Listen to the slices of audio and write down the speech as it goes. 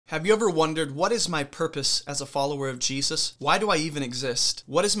Have you ever wondered, what is my purpose as a follower of Jesus? Why do I even exist?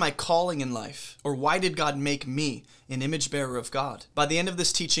 What is my calling in life? Or why did God make me an image bearer of God? By the end of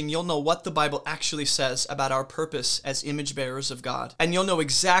this teaching, you'll know what the Bible actually says about our purpose as image bearers of God. And you'll know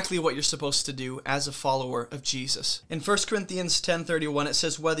exactly what you're supposed to do as a follower of Jesus. In 1 Corinthians 10:31, it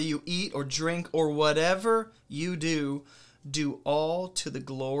says, whether you eat or drink or whatever you do, do all to the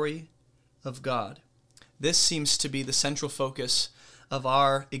glory of God. This seems to be the central focus of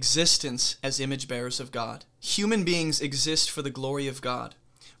our existence as image bearers of God. Human beings exist for the glory of God.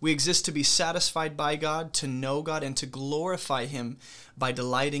 We exist to be satisfied by God, to know God, and to glorify Him by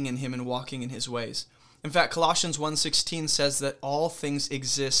delighting in Him and walking in His ways. In fact, Colossians 1:16 says that all things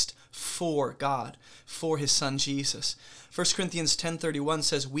exist for God, for His Son Jesus. 1 Corinthians 10:31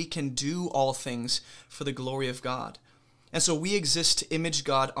 says we can do all things for the glory of God. And so we exist to image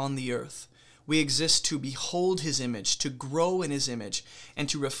God on the earth. We exist to behold His image, to grow in His image, and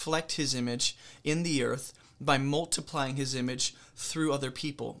to reflect His image in the earth by multiplying His image through other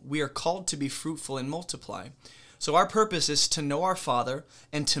people. We are called to be fruitful and multiply. So our purpose is to know our Father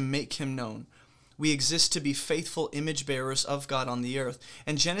and to make Him known. We exist to be faithful image bearers of God on the earth.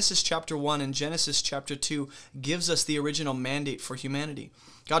 And Genesis chapter 1 and Genesis chapter 2 gives us the original mandate for humanity.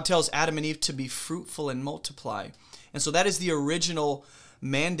 God tells Adam and Eve to be fruitful and multiply. And so that is the original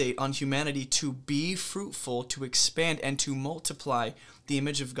mandate on humanity, to be fruitful, to expand, and to multiply the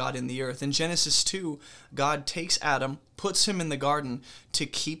image of God in the earth. In Genesis 2, God takes Adam, puts him in the garden to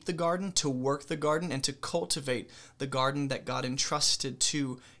keep the garden, to work the garden, and to cultivate the garden that God entrusted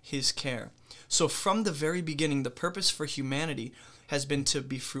to his care. So from the very beginning, the purpose for humanity has been to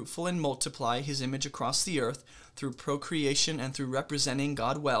be fruitful and multiply His image across the earth through procreation and through representing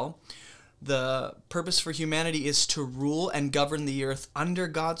God well. The purpose for humanity is to rule and govern the earth under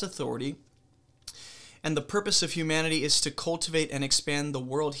God's authority. And the purpose of humanity is to cultivate and expand the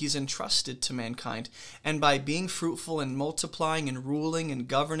world He's entrusted to mankind. And by being fruitful and multiplying and ruling and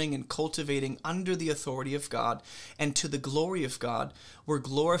governing and cultivating under the authority of God and to the glory of God, we're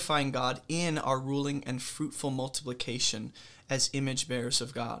glorifying God in our ruling and fruitful multiplication as image bearers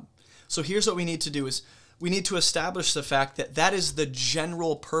of God. So here's what we need to do is we need to establish the fact that that is the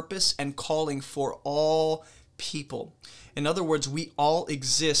general purpose and calling for all people. In other words, we all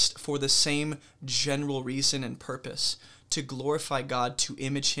exist for the same general reason and purpose, to glorify God, to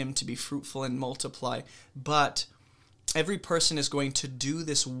image Him, to be fruitful and multiply. But every person is going to do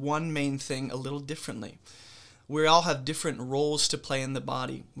this one main thing a little differently. We all have different roles to play in the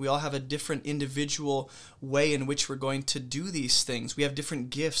body. We all have a different individual way in which we're going to do these things. We have different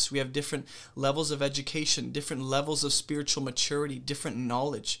gifts. We have different levels of education, different levels of spiritual maturity, different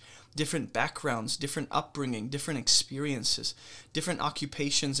knowledge, different backgrounds, different upbringing, different experiences, different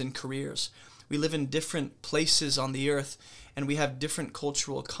occupations and careers. We live in different places on the earth, and we have different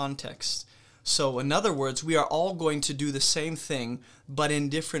cultural contexts. So in other words, we are all going to do the same thing, but in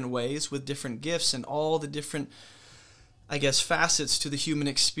different ways with different gifts and all the different, facets to the human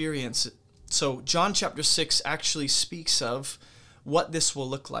experience. So John chapter 6 actually speaks of what this will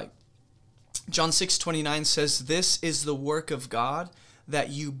look like. John 6:29 says, "This is the work of God,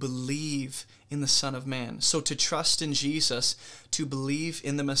 that you believe in the Son of Man." So to trust in Jesus, to believe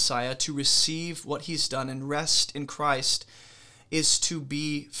in the Messiah, to receive what He's done and rest in Christ is to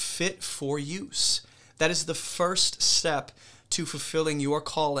be fit for use. That is the first step to fulfilling your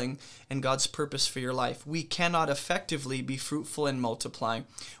calling and God's purpose for your life. We cannot effectively be fruitful and multiply.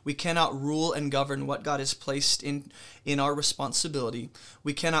 We cannot rule and govern what God has placed in our responsibility.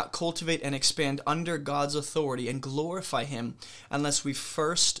 We cannot cultivate and expand under God's authority and glorify Him unless we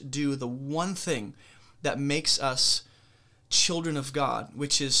first do the one thing that makes us children of God,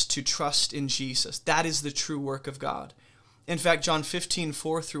 which is to trust in Jesus. That is the true work of God. In fact, John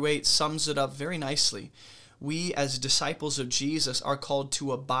 15:4-8 sums it up very nicely. We as disciples of Jesus are called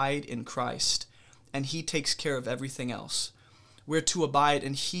to abide in Christ, and He takes care of everything else. We're to abide,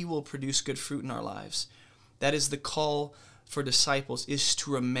 and He will produce good fruit in our lives. That is the call for disciples, is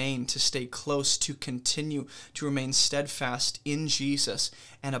to remain, to stay close, to continue, to remain steadfast in Jesus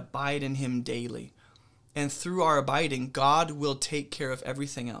and abide in Him daily. And through our abiding, God will take care of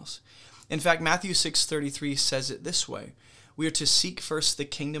everything else. In fact, Matthew 6:33 says it this way: we are to seek first the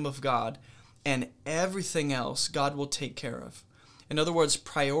kingdom of God, and everything else God will take care of. In other words,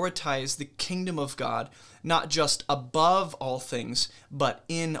 prioritize the kingdom of God, not just above all things, but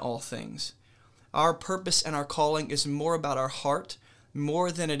in all things. Our purpose and our calling is more about our heart,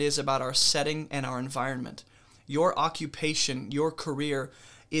 more than it is about our setting and our environment. Your occupation, your career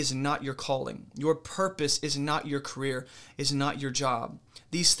is not your calling. Your purpose is not your career, is not your job.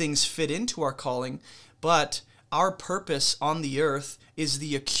 These things fit into our calling, but Our purpose on the earth is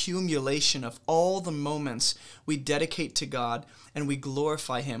the accumulation of all the moments we dedicate to God and we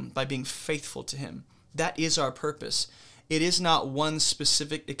glorify Him by being faithful to Him. That is our purpose. It is not one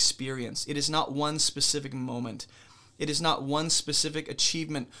specific experience. It is not one specific moment. It is not one specific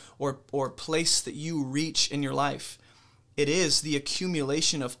achievement or place that you reach in your life. It is the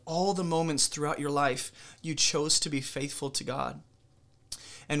accumulation of all the moments throughout your life you chose to be faithful to God.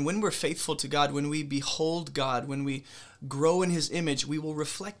 And when we're faithful to God, when we behold God, when we grow in His image, we will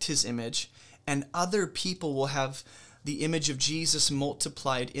reflect His image, and other people will have the image of Jesus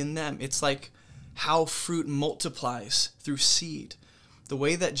multiplied in them. It's like how fruit multiplies through seed. The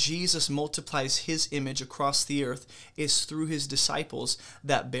way that Jesus multiplies His image across the earth is through His disciples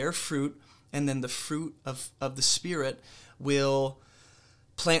that bear fruit, and then the fruit of the Spirit will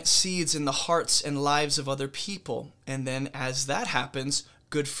plant seeds in the hearts and lives of other people. And then as that happens,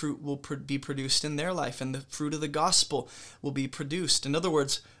 good fruit will be produced in their life, and the fruit of the gospel will be produced. In other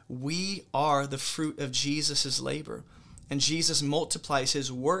words, we are the fruit of Jesus' labor. And Jesus multiplies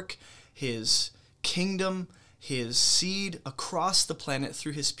His work, His kingdom, His seed across the planet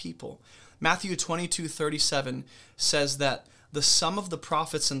through His people. Matthew 22:37 says that the sum of the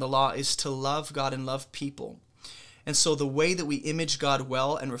prophets and the law is to love God and love people. And so the way that we image God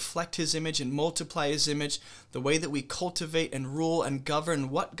well and reflect His image and multiply His image, the way that we cultivate and rule and govern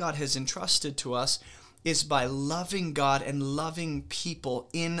what God has entrusted to us is by loving God and loving people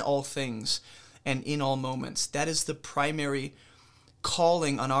in all things and in all moments. That is the primary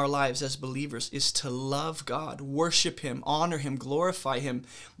calling on our lives as believers, is to love God, worship Him, honor Him, glorify Him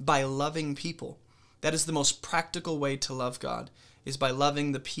by loving people. That is the most practical way to love God, is by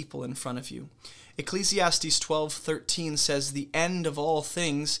loving the people in front of you. Ecclesiastes 12:13 says the end of all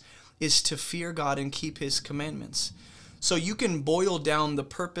things is to fear God and keep His commandments. So you can boil down the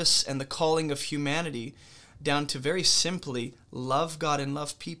purpose and the calling of humanity down to very simply love God and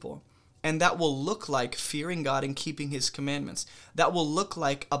love people. And that will look like fearing God and keeping His commandments. That will look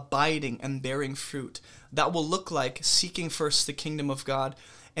like abiding and bearing fruit. That will look like seeking first the kingdom of God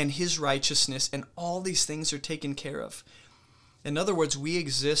and His righteousness, and all these things are taken care of. In other words, we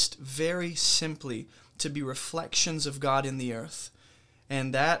exist very simply to be reflections of God in the earth.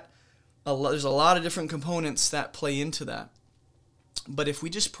 And there's a lot of different components that play into that. But if we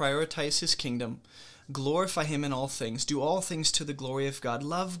just prioritize His kingdom, glorify Him in all things, do all things to the glory of God,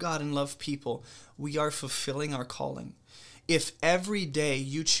 love God and love people, we are fulfilling our calling. If every day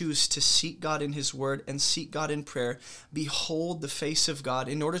you choose to seek God in His word and seek God in prayer, behold the face of God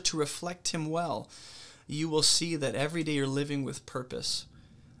in order to reflect Him well, you will see that every day you're living with purpose.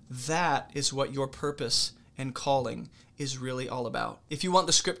 That is what your purpose and calling is really all about. If you want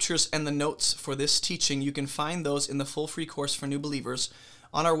the scriptures and the notes for this teaching, you can find those in the full free course for new believers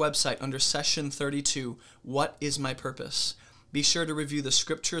on our website under session 32, What is My Purpose? Be sure to review the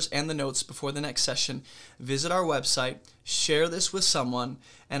scriptures and the notes before the next session. Visit our website, share this with someone,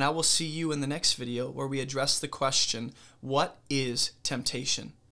 and I will see you in the next video where we address the question, what is temptation?